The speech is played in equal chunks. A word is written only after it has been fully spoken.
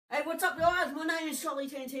Hey, what's up, guys? My name is Charlie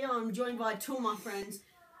TNT. I'm joined by two of my friends.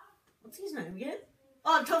 What's his name again?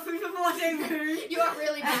 Oh, Tofu for 14. You are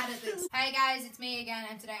really bad at this. Hey guys, it's me again,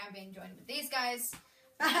 and today I'm being joined with these guys.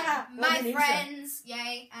 My friends,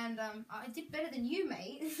 yay, and I did better than you,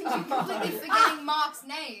 mate. You're completely forgetting Mark's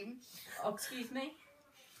name. Oh, excuse me.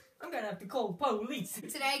 I'm gonna have to call police.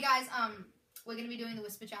 Today, guys, we're gonna be doing the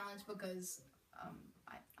whisper challenge because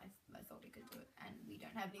I thought we could do it, and we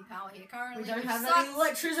don't have any power here currently. We don't have any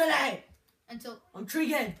electricity. Until I'm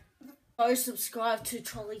triggered. Go subscribe to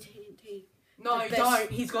Charlie TNT. No, don't.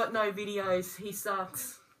 He's got no videos. He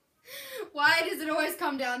sucks. Why does it always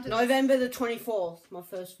come down to November the 24th, my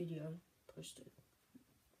first video posted.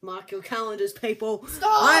 Mark your calendars, people.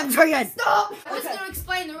 Stop! I'm triggered. Stop! I was going to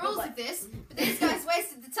explain the rules of this, but these guys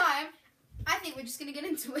wasted the time. I think we're just going to get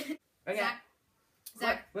into it. Okay.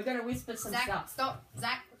 Zach. We're gonna whisper some stuff. Stop.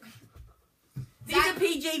 Zach. These are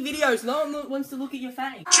PG videos. No one wants to look at your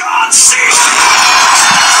face. John C.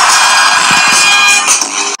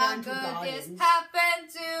 How could this happen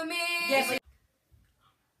to me? Yeah,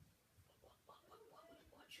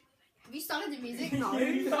 have you started the music? No.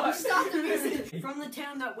 You started the music. From the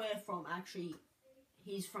town that we're from, actually,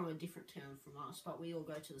 he's from a different town from us, but we all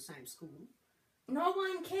go to the same school. No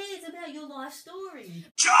one cares about your life story.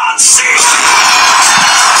 John C.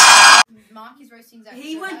 Mark is roasting Zach.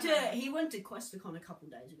 He went to Questacon a couple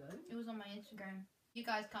days ago. It was on my Instagram. You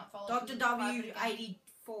guys can't follow. Dr.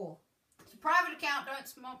 W84. It's a private account. Don't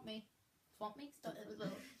swamp me. Swamp me?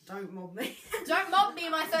 Don't mob me. Don't mob me,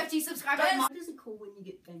 my 30 subscribers. What is it called when you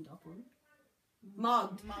get ganged up on?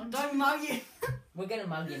 Mugged. Don't mug you. We're gonna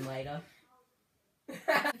mug him later.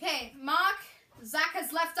 Okay, Mark. Zach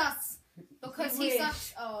has left us because he's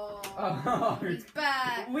such. Oh, he's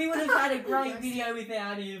back. We would have had a great video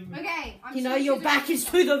without him. Okay, you know your back is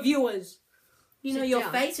to the viewers. You know your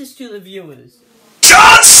face is to the viewers.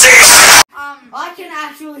 John C. I can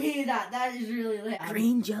actually hear that. That is really loud.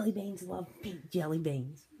 Green jelly beans love pink jelly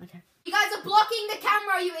beans. Okay. You guys are blocking the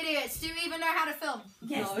camera, you idiots. Do you even know how to film?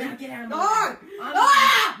 Yes, No. now get out of No! my way.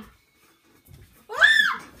 Ah!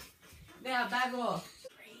 Ah! Now back off.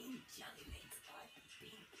 Green jelly beans like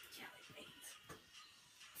pink jelly beans.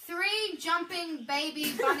 3 jumping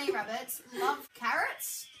baby bunny rabbits love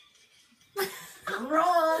carrots.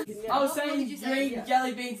 Wrong. I was What did saying you say? green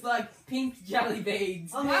jelly beans like pink jelly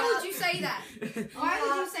beans. Why would you say that? Why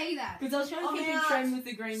would you say that? Because I was trying to keep you trend with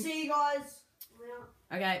the green. See you guys.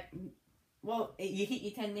 Okay. Well, you hit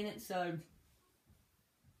your 10 minutes, so.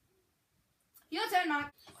 Your turn,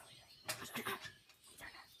 Mark.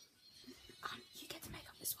 You get to make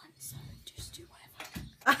up this one, so just do whatever.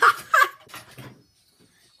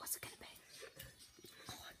 What's it gonna be?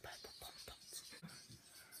 I like purple pom-poms.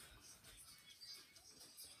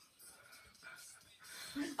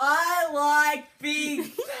 I like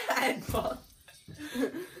big bad boss.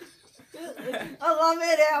 I love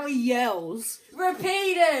it how he yells.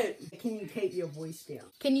 Repeat it! Can you keep your voice down?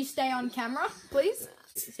 Can you stay on camera, please?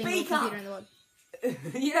 Speak up! In the world.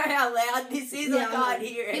 You know how loud this is? Yeah, I can't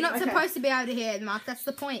hear it. You're not supposed to be able to hear it, Mark. That's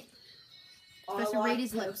the point. I Supposed to read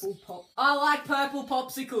his lips. pop. I like purple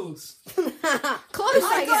popsicles. Close,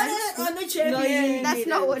 I guess. I'm the champion. That's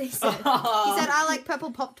not what he said. He said, I like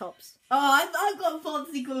purple pop-tops. Oh, I got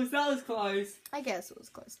popsicles. That was close. I guess it was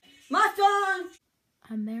close. My turn.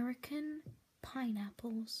 American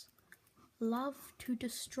pineapples love to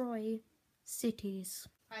destroy cities.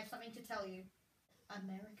 I have something to tell you.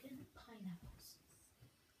 American pineapples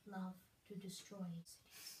love to destroy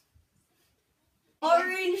cities.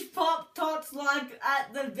 Orange pop tots like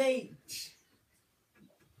at the beach.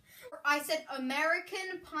 I said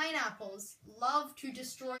American pineapples love to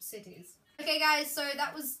destroy cities. Okay, guys, so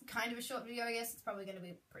that was kind of a short video, I guess. It's probably going to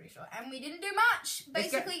be pretty short. And we didn't do much.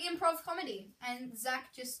 Basically, improv comedy. And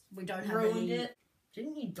Zach just We don't have Ruined any. it.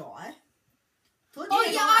 Didn't you die? Oh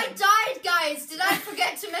yeah, I died, guys! Did I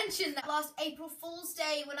forget to mention that last April Fool's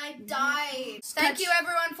Day when I died? Thank you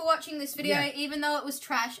everyone for watching this video, Yeah. even though it was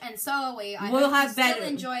trash, and so are we. I We'll hope have you still better-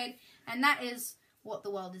 enjoyed, and that is what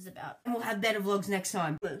the world is about. We'll have better vlogs next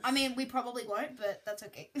time. I mean, we probably won't, but that's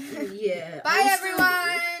okay. Yeah. Bye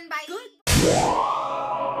everyone! Bye! Good.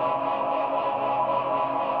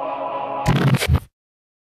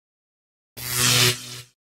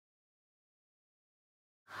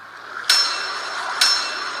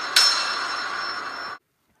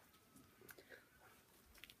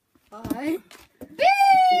 Bye.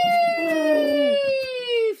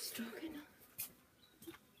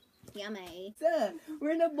 Yummy. Sir,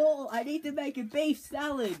 we're in a mall. I need to make a beef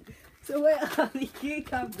salad. So where are the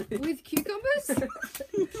cucumbers? With cucumbers?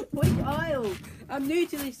 Which aisle? I'm new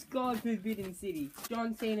to this God Forbidden City.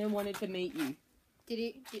 John Cena wanted to meet you. Did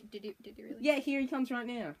he really? Yeah, here he comes right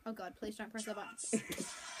now. Oh god, please don't press that button.